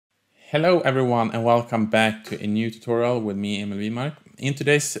Hello everyone and welcome back to a new tutorial with me, Emil Vidmark. In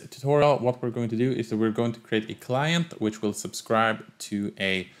today's tutorial, what we're going to do is that we're going to create a client which will subscribe to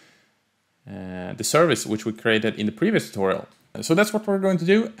the service which we created in the previous tutorial. So that's what we're going to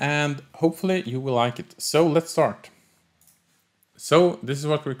do, and hopefully you will like it. So let's start. So this is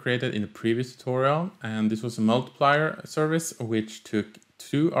what we created in the previous tutorial, and this was a multiplier service which took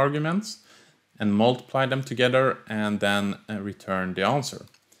two arguments and multiplied them together and then returned the answer.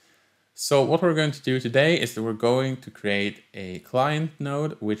 So what we're going to do today is that we're going to create a client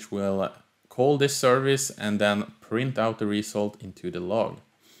node which will call this service and then print out the result into the log.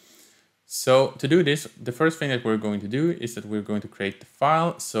 So to do this, the first thing that we're going to do is that we're going to create the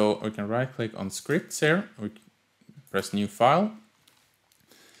file. So we can right click on scripts here, we press new file,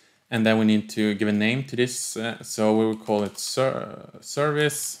 and then we need to give a name to this. So we will call it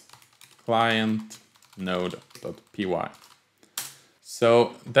service client node.py.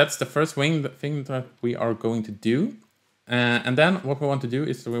 So that's the first thing that we are going to do. And then what we want to do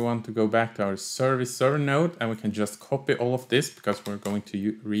is we want to go back to our service server node, and we can just copy all of this because we're going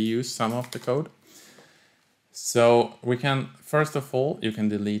to reuse some of the code. So we can, first of all, you can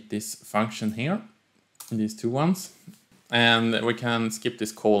delete this function here, these two ones. And we can skip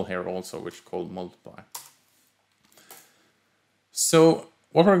this call here also, which is called multiply. So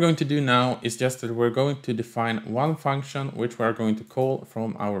what we're going to do now is just that we're going to define one function which we're going to call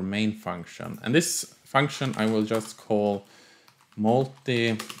from our main function. And this function I will just call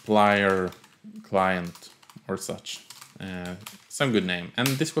multiplier client or such. Some good name. And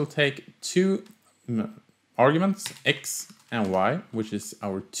this will take two arguments, x and y, which is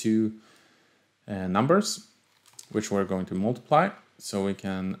our two numbers, which we're going to multiply. So we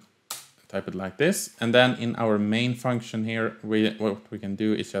can type it like this, and then in our main function here, what we can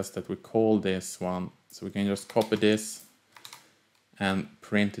do is just that we call this one. So we can just copy this and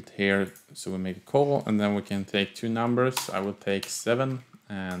print it here. So we make a call, and then we can take two numbers. I will take 7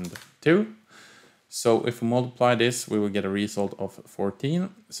 and 2. So if we multiply this, we will get a result of 14.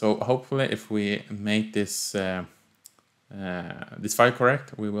 So hopefully if we make this this file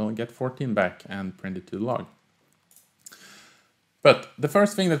correct, we will get 14 back and print it to the log. But the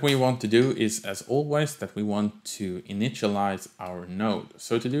first thing that we want to do is, as always, that we want to initialize our node.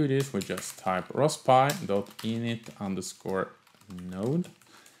 So to do this, we just type rospy.init_node,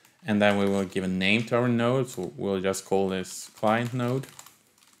 and then we will give a name to our node. So we'll just call this client node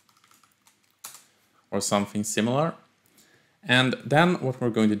or something similar. And then what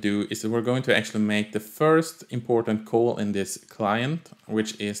we're going to do is that we're going to actually make the first important call in this client,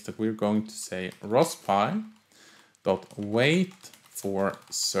 which is that we're going to say rospy.wait for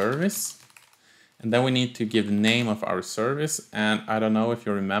service, and then we need to give the name of our service. And I don't know if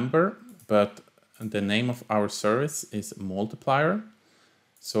you remember, but the name of our service is multiplier,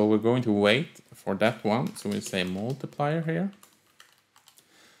 so we're going to wait for that one. So we'll say multiplier here,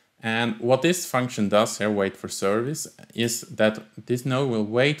 and what this function does here, wait for service, is that this node will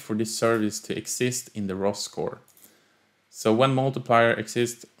wait for this service to exist in the ROS core. So when multiplier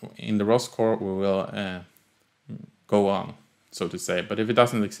exists in the ROS core, we will go on, so to say. But if it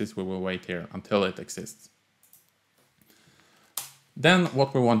doesn't exist, we will wait here until it exists. Then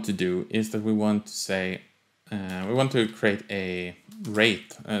what we want to do is that we want to say, we want to create a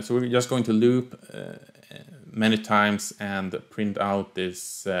rate. So we're just going to loop many times and print out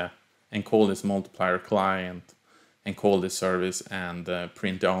this and call this multiplier client and call this service and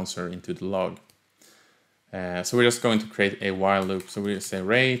print the answer into the log. So we're just going to create a while loop. So we say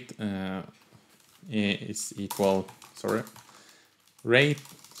rate is equal, rate.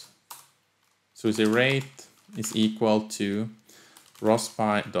 So we say rate is equal to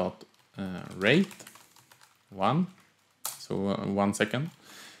rospy.rate 1. So 1 second.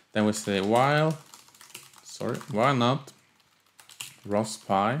 Then we say while not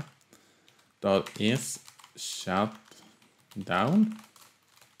rospy.is shut down.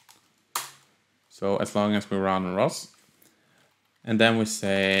 So as long as we run ROS. And then we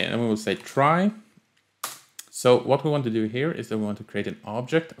will say try. So what we want to do here is that we want to create an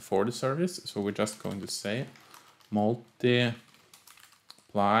object for the service. So we're just going to say multiply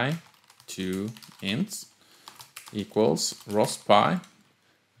two ints equals rospy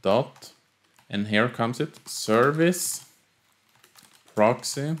dot, and here comes it, service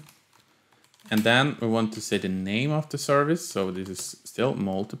proxy, and then we want to say the name of the service. So this is still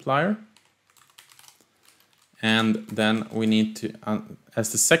multiplier. And then we need to, as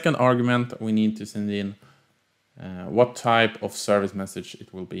the second argument, we need to send in what type of service message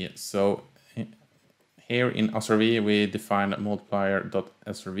it will be. So here in SRV, we define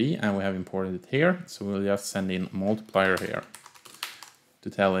multiplier.srv, and we have imported it here. So we'll just send in multiplier here. to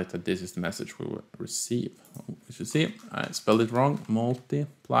tell it that this is the message we will receive. You should see, I spelled it wrong,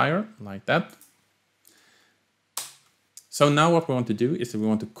 multiplier, like that. So now what we want to do is that we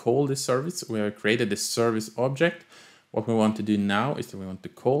want to call this service. We have created this service object. What we want to do now is that we want to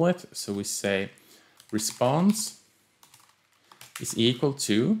call it. So we say response is equal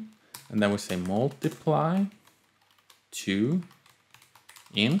to, and then we say multiply to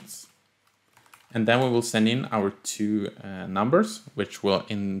ints. And then we will send in our two numbers, which will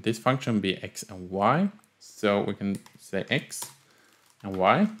in this function be x and y. So we can say x and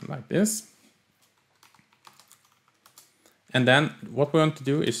y like this. And then what we want to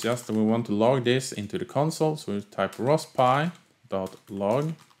do is just that we want to log this into the console. So we type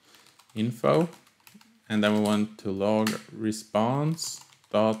rospy.log info, and then we want to log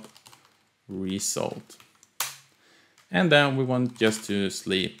response.result. And then we want just to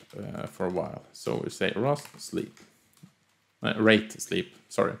sleep for a while. So we say ROS sleep, rate sleep,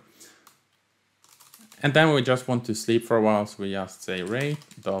 sorry. And then we just want to sleep for a while. So we just say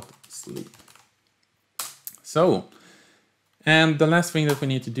rate.sleep. So, and the last thing that we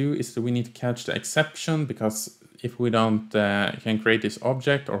need to do is that we need to catch the exception, because if we don't can create this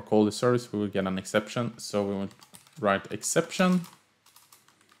object or call the service, we will get an exception. So we want to write exception.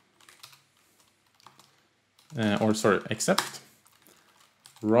 Except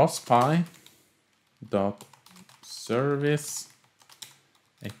rospy.service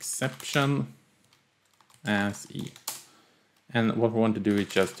exception as e. And what we want to do is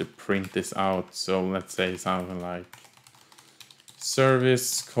just to print this out. So let's say something like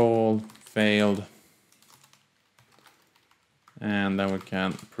service call failed, and then we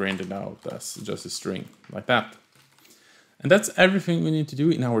can print it out as just a string like that. And that's everything we need to do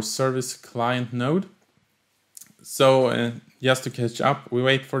in our service client node. So just to catch up, we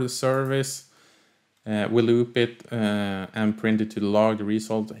wait for the service, we loop it and print it to the log, the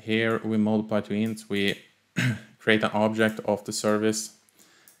result. Here we multiply to ints, we create an object of the service,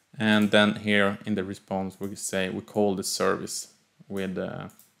 and then here in the response we say we call the service with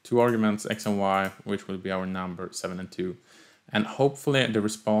two arguments, x and y, which will be our number 7 and 2. And hopefully the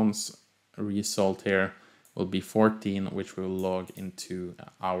response result here will be 14, which will log into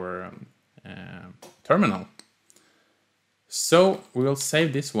our terminal. So we will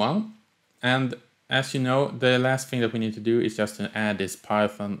save this one, and as you know, the last thing that we need to do is just to add this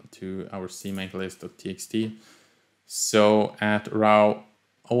Python to our Cmakelist.txt. So at row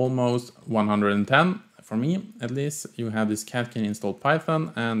almost 110, for me at least, you have this catkin install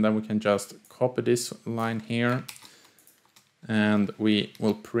Python, and then we can just copy this line here, and we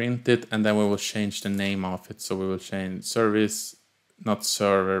will print it, and then we will change the name of it. So we will change service, not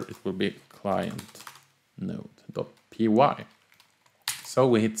server, it will be client node.py. So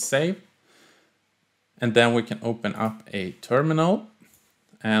we hit save, and then we can open up a terminal.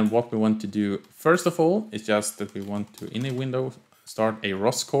 And what we want to do first of all is just that we want to, in a window, start a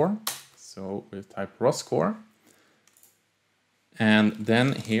ROS core. So we type ROS core, and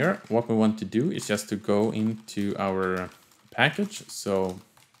then here what we want to do is just to go into our package. So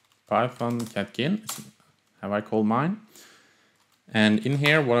Python catkin, have I called mine? And in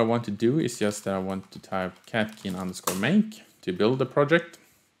here, what I want to do is just that I want to type catkin_make to build the project.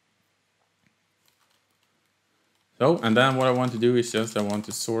 So, and then what I want to do is just I want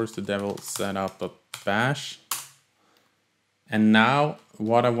to source the devel setup.bash. And now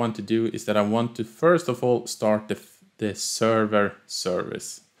what I want to do is that I want to first of all start the server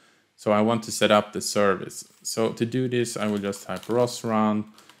service. So I want to set up the service. So to do this, I will just type ROS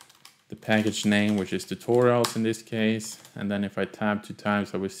run, the package name, which is tutorials in this case. And then if I tab 2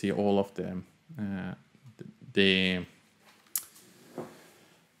 times, I will see all of the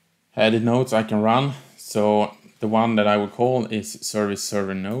nodes I can run. So the one that I will call is service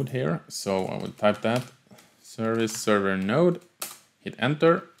server node here. So I will type that service server node, hit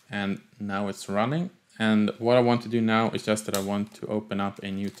enter, and now it's running. And what I want to do now is just that I want to open up a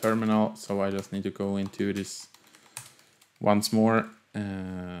new terminal. So I just need to go into this once more,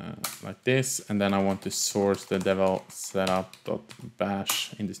 like this. And then I want to source the devel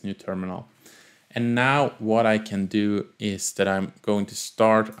setup.bash in this new terminal. And now what I can do is that I'm going to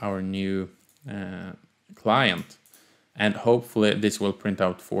start our new client. And hopefully this will print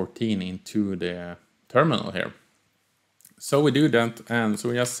out 14 into the terminal here. So we do that, and so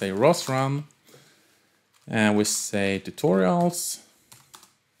we just say ROS run, and we say tutorials,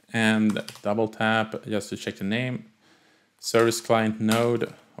 and double tap just to check the name, service client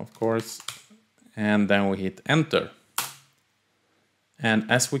node, of course, and then we hit enter. And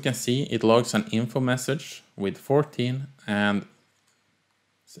as we can see, it logs an info message with 14 and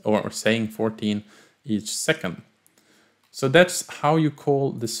or saying 14 each second. So that's how you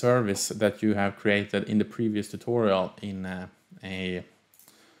call the service that you have created in the previous tutorial in a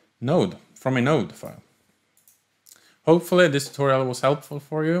node, from a node file. Hopefully this tutorial was helpful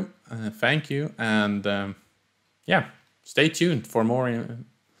for you. Thank you, and yeah, stay tuned for more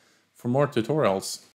tutorials.